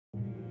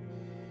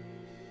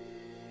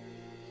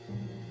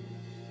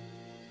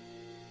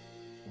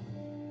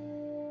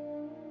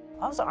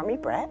I was an Army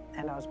brat,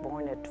 and I was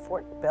born at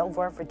Fort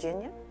Belvoir,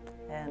 Virginia,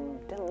 and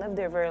didn't live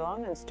there very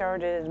long, and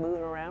started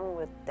moving around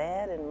with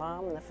Dad and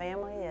Mom and the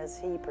family as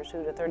he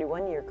pursued a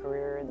 31-year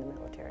career in the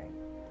military.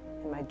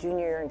 In my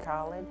junior year in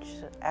college,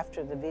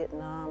 after the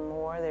Vietnam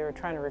War, they were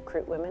trying to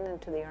recruit women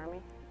into the Army.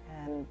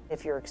 And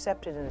if you're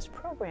accepted in this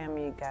program,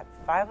 you got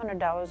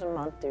 $500 a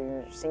month during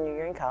your senior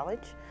year in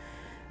college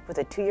with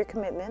a 2-year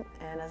commitment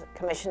and a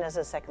commission as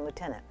a second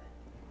lieutenant.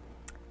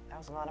 That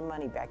was a lot of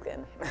money back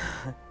then.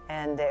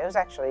 And it was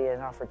actually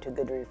an offer too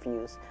good to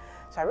refuse.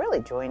 So I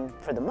really joined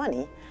for the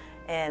money,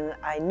 and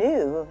I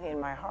knew in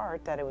my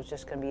heart that it was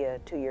just going to be a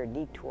 2-year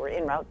detour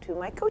en route to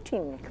my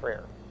coaching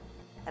career.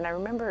 And I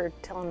remember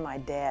telling my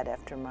dad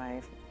after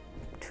my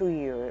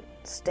 2-year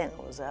stint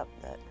was up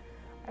that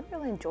I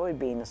really enjoyed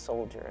being a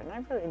soldier, and I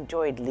really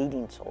enjoyed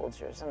leading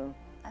soldiers, and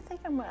I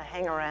think I'm going to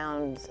hang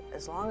around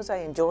as long as I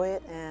enjoy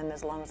it and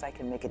as long as I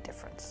can make a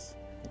difference.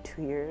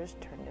 2 years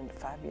turned into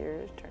 5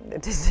 years, turned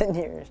into 10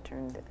 years,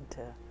 turned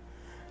into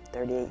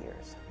 38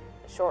 years.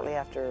 Shortly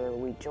after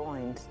we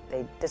joined,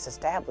 they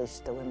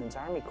disestablished the Women's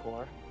Army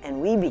Corps,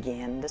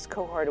 and this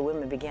cohort of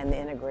women began the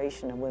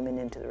integration of women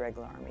into the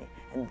regular Army,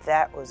 and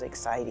that was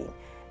exciting.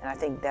 And I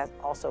think that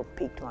also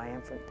piqued my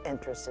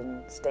interest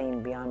in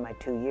staying beyond my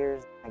 2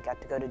 years. I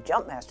got to go to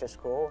jumpmaster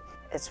school.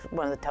 It's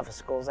one of the toughest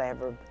schools I had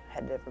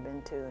ever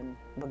been to, and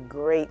a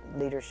great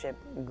leadership,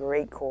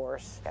 great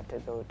course. Got to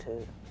go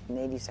to the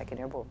 82nd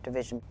Airborne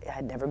Division. I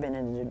had never been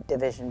in a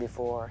division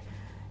before,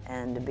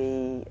 and to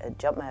be a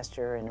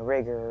jumpmaster and a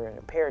rigger and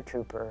a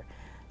paratrooper,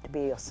 to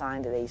be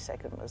assigned to the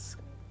 82nd was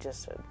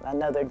just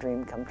another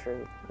dream come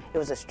true. It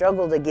was a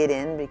struggle to get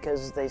in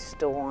because they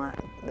still want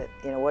that,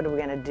 what are we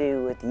going to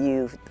do with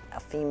you, a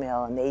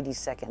female, in the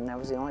 82nd? That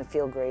was the only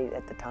field grade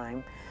at the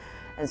time.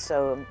 And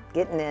so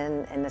getting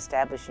in and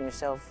establishing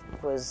yourself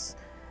was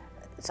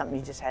something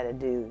you just had to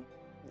do.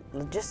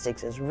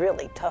 Logistics is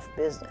really tough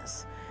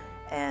business.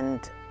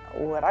 And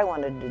what I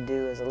wanted to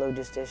do as a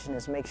logistician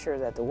is make sure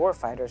that the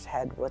warfighters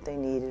had what they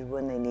needed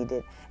when they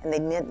needed, and they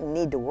didn't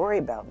need to worry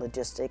about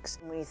logistics.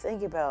 When you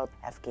think about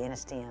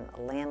Afghanistan,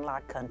 a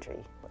landlocked country,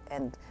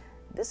 and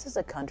this is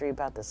a country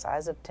about the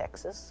size of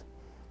Texas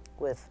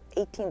with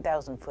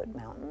 18,000-foot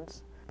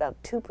mountains, about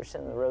 2%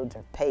 of the roads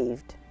are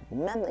paved.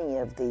 Many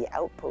of the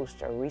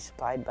outposts are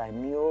resupplied by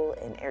mule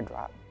and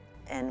airdrop,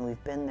 and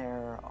we've been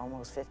there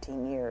almost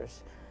 15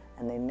 years.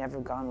 And they've never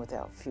gone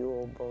without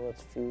fuel,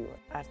 bullets, fuel.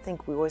 I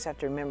think we always have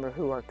to remember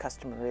who our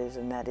customer is,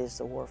 and that is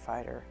the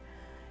warfighter.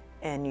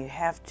 And you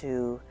have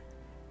to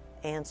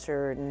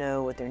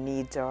know what their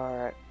needs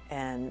are,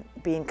 and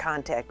be in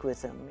contact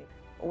with them.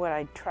 What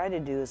I try to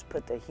do is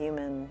put the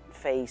human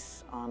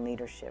face on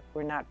leadership.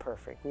 We're not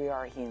perfect, we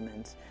are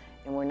humans,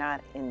 and we're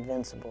not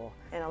invincible.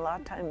 And a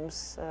lot of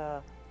times,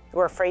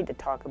 we're afraid to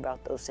talk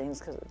about those things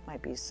because it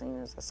might be seen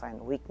as a sign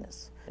of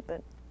weakness.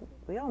 But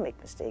we all make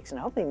mistakes, and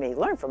I hope we may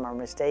learn from our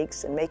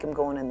mistakes and make them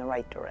going in the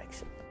right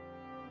direction.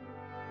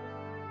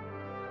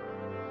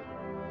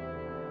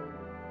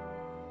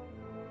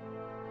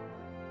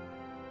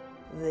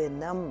 The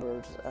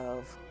numbers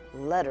of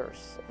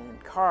letters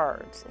and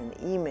cards and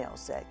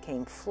emails that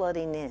came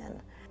flooding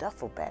in,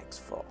 duffel bags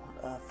full,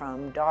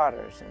 from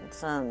daughters and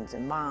sons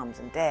and moms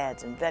and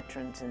dads and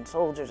veterans and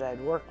soldiers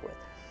I'd worked with,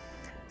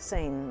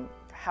 saying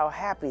how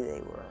happy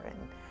they were, and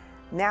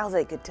now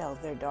they could tell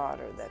their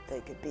daughter that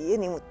they could be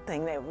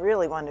anything they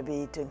really wanted to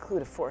be, to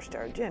include a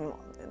 4-star general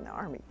in the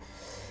Army.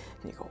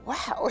 And you go,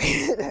 wow.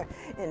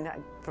 And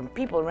from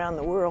people around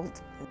the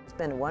world, it's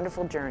been a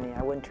wonderful journey.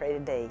 I wouldn't trade a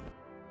day.